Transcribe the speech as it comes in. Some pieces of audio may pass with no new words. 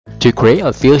To create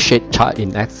a field sheet chart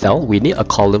in Excel, we need a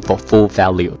column for full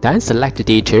value. Then select the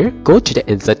data, go to the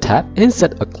Insert tab,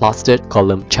 insert a clustered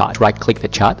column chart. Right-click the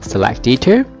chart, select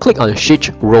data, click on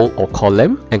Shift row or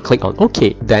column, and click on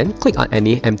OK. Then click on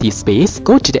any empty space,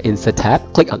 go to the Insert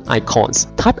tab, click on Icons,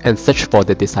 type and search for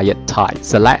the desired type.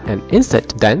 Select and insert,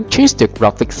 then change the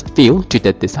graphics field to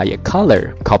the desired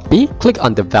color. Copy, click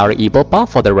on the variable bar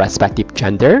for the respective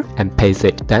gender, and paste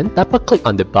it. Then double-click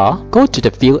on the bar, go to the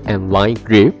field and line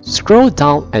group, scroll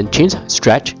down and change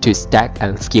stretch to stack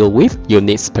and scale width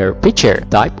units per picture.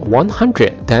 Type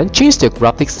 100. Then change the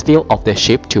graphics field of the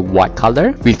shape to white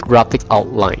color with graphics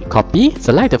outline. Copy,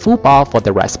 select the full bar for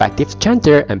the respective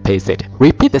gender and paste it.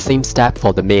 Repeat the same step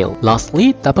for the male.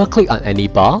 Lastly, double-click on any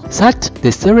bar, set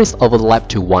the series overlap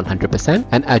to 100%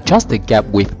 and adjust the gap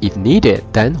width if needed.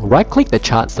 Then right-click the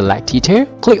chart, select detail,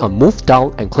 click on move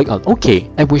down and click on OK.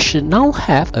 And we should now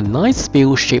have a nice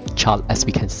field shape chart as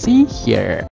we can see here.